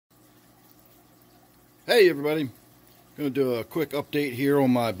Hey everybody, going to do a quick update here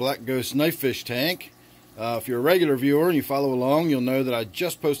on my black ghost knifefish tank. If you're a regular viewer and you follow along, you'll know that I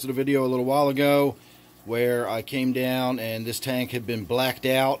just posted a video a little while ago where I came down and this tank had been blacked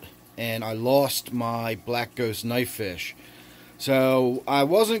out and I lost my black ghost knifefish. So I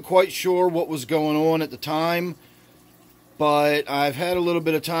wasn't quite sure what was going on at the time, but I've had a little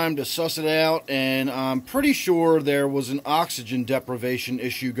bit of time to suss it out, and I'm pretty sure there was an oxygen deprivation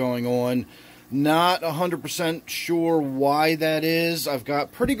issue going on. Not 100% sure why that is. I've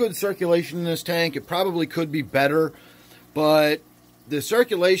got pretty good circulation in this tank. It probably could be better, but the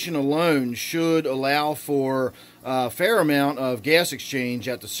circulation alone should allow for a fair amount of gas exchange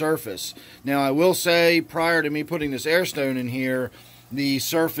at the surface. Now, I will say, prior to me putting this Airstone in here, the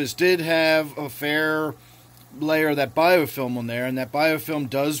surface did have a fair layer of that biofilm on there, and that biofilm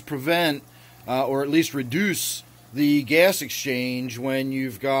does prevent, or at least reduce, the gas exchange when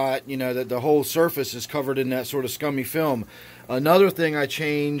you've got, you know, that the whole surface is covered in that sort of scummy film. Another thing I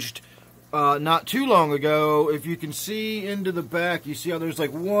changed not too long ago, if you can see into the back, you see how there's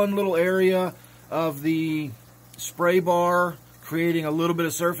like one little area of the spray bar creating a little bit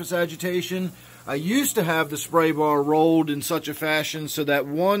of surface agitation. I used to have the spray bar rolled in such a fashion so that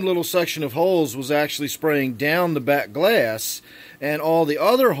one little section of holes was actually spraying down the back glass, and all the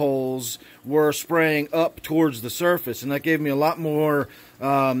other holes were spraying up towards the surface, and that gave me a lot more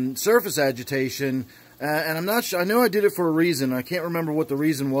surface agitation. And I'm not sure, I know I did it for a reason. I can't remember what the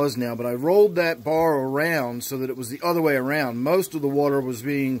reason was now, but I rolled that bar around so that it was the other way around. Most of the water was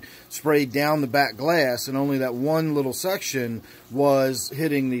being sprayed down the back glass, and only that one little section was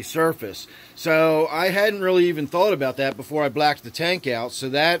hitting the surface. So I hadn't really even thought about that before I blacked the tank out. So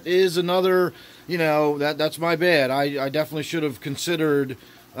that is another, you know, that's my bad. I definitely should have considered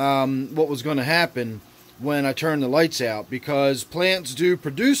what was going to happen when I turn the lights out, because plants do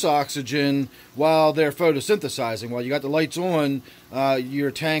produce oxygen while they're photosynthesizing. While you got the lights on, your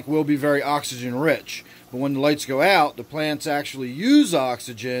tank will be very oxygen rich. But when the lights go out, the plants actually use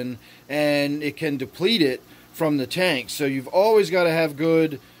oxygen and it can deplete it from the tank. So you've always got to have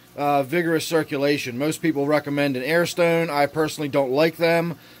good vigorous circulation. Most people recommend an Airstone. I personally don't like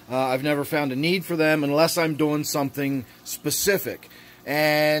them. I've never found a need for them unless I'm doing something specific.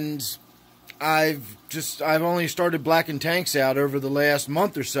 And I've only started blacking tanks out over the last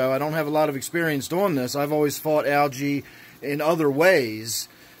month or so. I don't have a lot of experience doing this. I've always fought algae in other ways.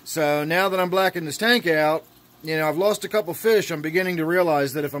 So now that I'm blacking this tank out, you know, I've lost a couple fish. I'm beginning to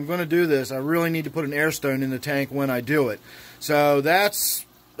realize that if I'm going to do this, I really need to put an Airstone in the tank when I do it. So that's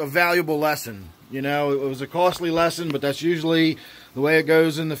a valuable lesson. You know, it was a costly lesson, but that's usually the way it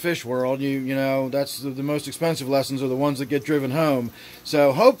goes in the fish world. You know, that's the most expensive lessons are the ones that get driven home.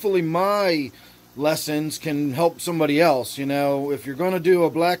 So hopefully my lessons can help somebody else. You know, if you're going to do a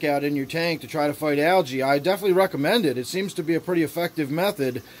blackout in your tank to try to fight algae, I definitely recommend it. It seems to be a pretty effective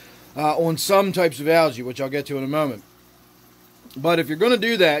method on some types of algae, which I'll get to in a moment. But if you're going to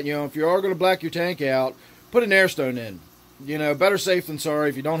do that, you know, if you are going to black your tank out, put an Airstone in. You know, better safe than sorry.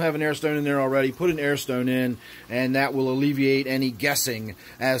 If you don't have an Airstone in there already, put an Airstone in, and that will alleviate any guessing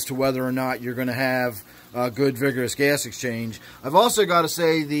as to whether or not you're going to have good, vigorous gas exchange. I've also got to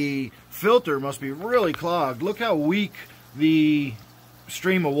say the filter must be really clogged. Look how weak the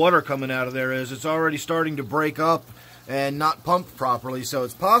stream of water coming out of there is. It's already starting to break up and not pump properly, so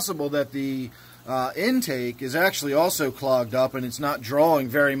it's possible that the intake is actually also clogged up and it's not drawing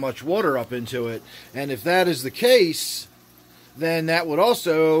very much water up into it. And if that is the case, then that would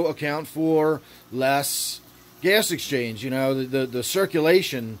also account for less gas exchange. You know, the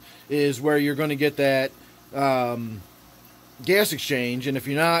circulation is where you're going to get that gas exchange, and if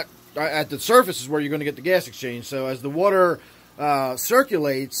you're not at the surface is where you're going to get the gas exchange. So as the water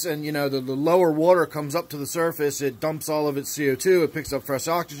circulates and, you know, the lower water comes up to the surface, it dumps all of its CO2, it picks up fresh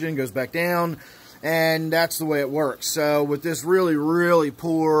oxygen, goes back down, and that's the way it works. So with this really, really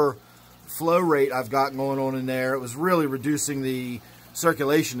poor flow rate I've got going on in there, it was really reducing the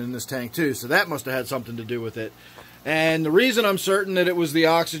circulation in this tank too, so that must have had something to do with it. And the reason I'm certain that it was the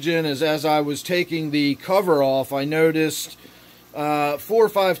oxygen is as I was taking the cover off, I noticed 4 or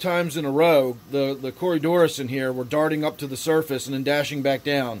 5 times in a row the Corydoras in here were darting up to the surface and then dashing back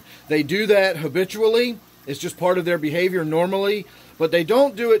down. They do that habitually. It's just part of their behavior normally, but they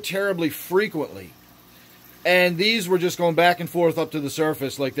don't do it terribly frequently. And these were just going back and forth up to the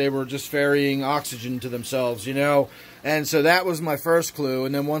surface like they were just ferrying oxygen to themselves, you know. And so that was my first clue.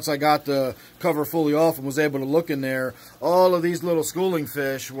 And then once I got the cover fully off and was able to look in there, all of these little schooling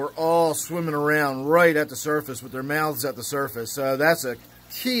fish were all swimming around right at the surface with their mouths at the surface. So that's a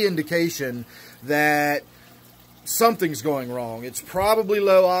key indication that something's going wrong. It's probably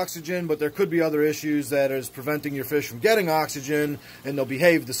low oxygen, but there could be other issues that is preventing your fish from getting oxygen, and they'll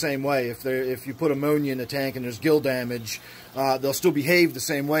behave the same way. If you put ammonia in a tank and there's gill damage, they'll still behave the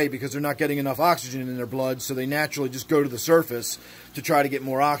same way because they're not getting enough oxygen in their blood, so they naturally just go to the surface to try to get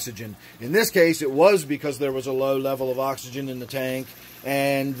more oxygen. In this case, it was because there was a low level of oxygen in the tank,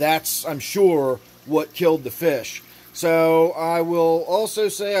 and that's, I'm sure, what killed the fish. So I will also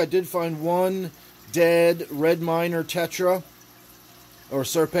say I did find one dead red miner tetra, or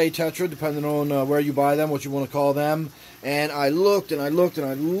Serpei tetra, depending on where you buy them, what you want to call them. And I looked and I looked and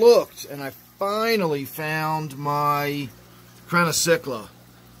I looked, and I finally found my Cichlid.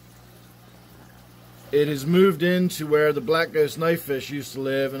 It has moved into where the black ghost knifefish used to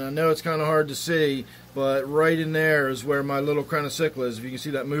live, and I know it's kind of hard to see, but right in there is where my little Cichlid is. If you can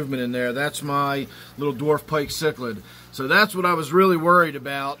see that movement in there, that's my little dwarf pike cichlid. So that's what I was really worried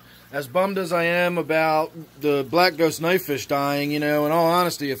about. As bummed as I am about the black ghost knifefish dying, you know, in all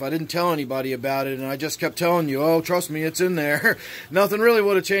honesty, if I didn't tell anybody about it and I just kept telling you, oh, trust me, it's in there, nothing really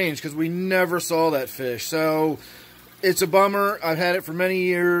would have changed because we never saw that fish. So it's a bummer. I've had it for many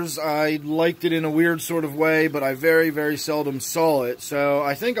years. I liked it in a weird sort of way, but I very, very seldom saw it. So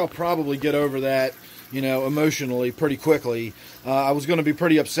I think I'll probably get over that, you know, emotionally pretty quickly. I was going to be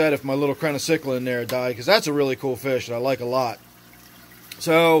pretty upset if my little Cichlid in there died, because that's a really cool fish that I like a lot.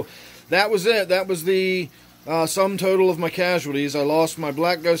 So that was it. That was the sum total of my casualties. I lost my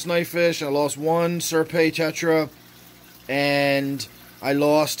black ghost knifefish. I lost one Serpei tetra, and I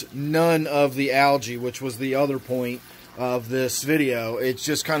lost none of the algae, which was the other point of this video. It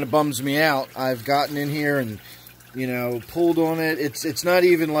just kind of bums me out. I've gotten in here and, you know, pulled on it. It's not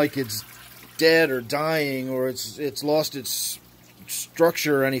even like it's dead or dying, or it's lost its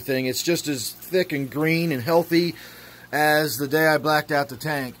structure or anything. It's just as thick and green and healthy as the day I blacked out the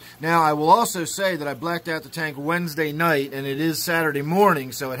tank. Now, I will also say that I blacked out the tank Wednesday night, and it is Saturday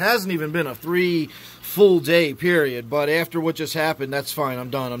morning, so it hasn't even been a 3 full day period. But after what just happened, that's fine. I'm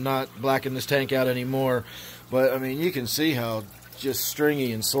done. I'm not blacking this tank out anymore. But, I mean, you can see how just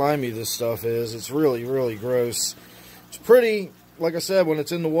stringy and slimy this stuff is. It's really, really gross. It's pretty, like I said, when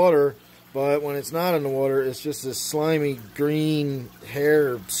it's in the water, but when it's not in the water, it's just this slimy green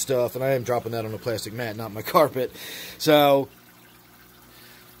hair stuff. And I am dropping that on a plastic mat, not my carpet. So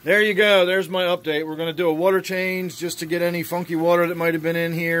there you go. There's my update. We're going to do a water change just to get any funky water that might have been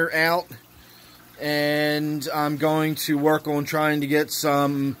in here out. And I'm going to work on trying to get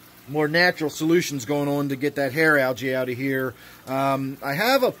some more natural solutions going on to get that hair algae out of here. I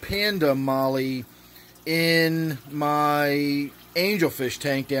have a panda molly in my angelfish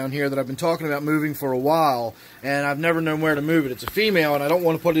tank down here that I've been talking about moving for a while, and I've never known where to move it. It's a female, and I don't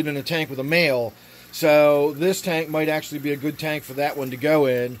want to put it in a tank with a male, so this tank might actually be a good tank for that one to go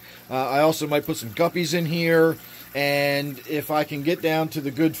in. I also might put some guppies in here, and if I can get down to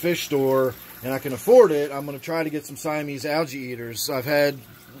the good fish store and I can afford it, I'm going to try to get some Siamese algae eaters. I've had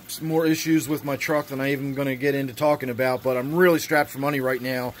some more issues with my truck than I even going to get into talking about, but I'm really strapped for money right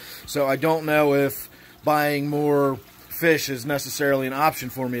now, so I don't know if buying more fish is necessarily an option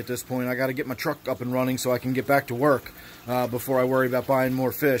for me at this point. I got to get my truck up and running so I can get back to work before I worry about buying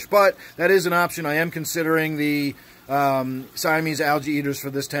more fish. But that is an option. I am considering the Siamese algae eaters for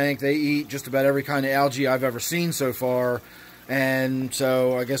this tank. They eat just about every kind of algae I've ever seen so far, and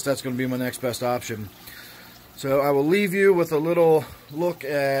so I guess that's going to be my next best option. So I will leave you with a little look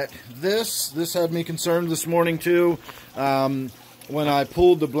at this. This had me concerned this morning too. When I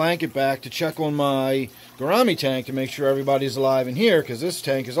pulled the blanket back to check on my gourami tank to make sure everybody's alive in here, because this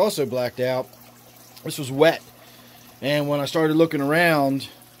tank is also blacked out. This was wet, and when I started looking around,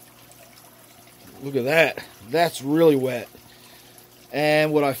 look at that. That's really wet.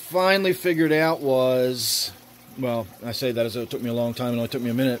 And what I finally figured out was, well, I say that as though it took me a long time, and it only took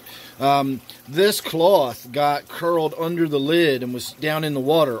me a minute. This cloth got curled under the lid and was down in the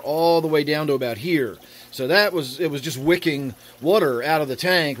water all the way down to about here. So it was just wicking water out of the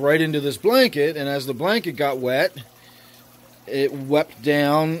tank right into this blanket, and as the blanket got wet, it wept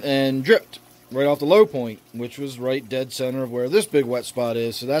down and dripped right off the low point, which was right dead center of where this big wet spot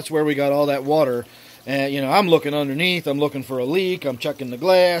is. So that's where we got all that water. And, you know, I'm looking underneath, I'm looking for a leak, I'm checking the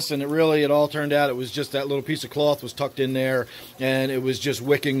glass, and it all turned out it was just that little piece of cloth was tucked in there, and it was just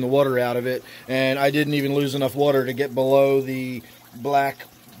wicking the water out of it. And I didn't even lose enough water to get below the black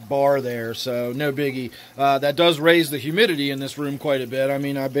bar there, so no biggie. That does raise the humidity in this room quite a bit. I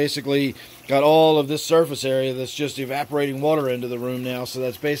mean, I basically got all of this surface area that's just evaporating water into the room now, so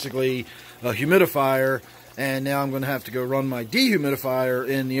that's basically a humidifier, and now I'm going to have to go run my dehumidifier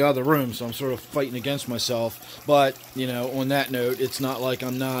in the other room, so I'm sort of fighting against myself. But, you know, on that note, it's not like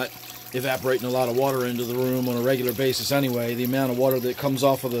I'm not evaporating a lot of water into the room on a regular basis anyway. The amount of water that comes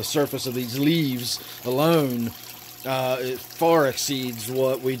off of the surface of these leaves alone, it far exceeds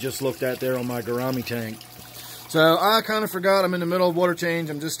what we just looked at there on my gourami tank. So I kind of forgot I'm in the middle of water change.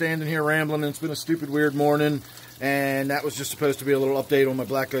 I'm just standing here rambling, and it's been a stupid weird morning. And that was just supposed to be a little update on my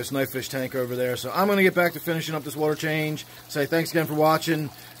Black Ghost Knifefish tank over there. So I'm going to get back to finishing up this water change. Say thanks again for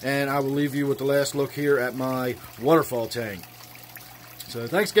watching, and I will leave you with the last look here at my waterfall tank. So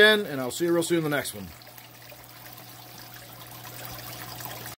thanks again, and I'll see you real soon in the next one.